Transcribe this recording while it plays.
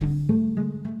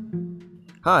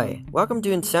Hi, welcome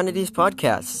to Insanity's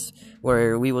Podcasts,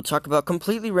 where we will talk about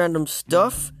completely random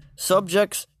stuff,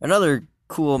 subjects, and other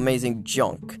cool, amazing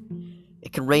junk.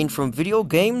 It can range from video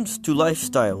games to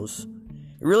lifestyles.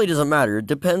 It really doesn't matter, it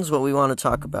depends what we want to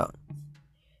talk about.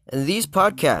 In these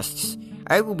podcasts,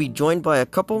 I will be joined by a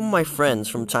couple of my friends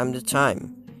from time to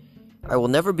time. I will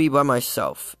never be by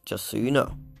myself, just so you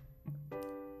know.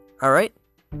 Alright,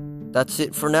 that's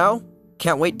it for now.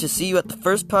 Can't wait to see you at the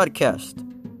first podcast.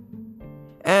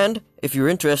 And, if you're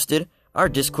interested, our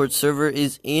Discord server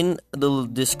is in the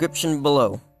description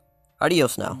below.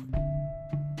 Adios now.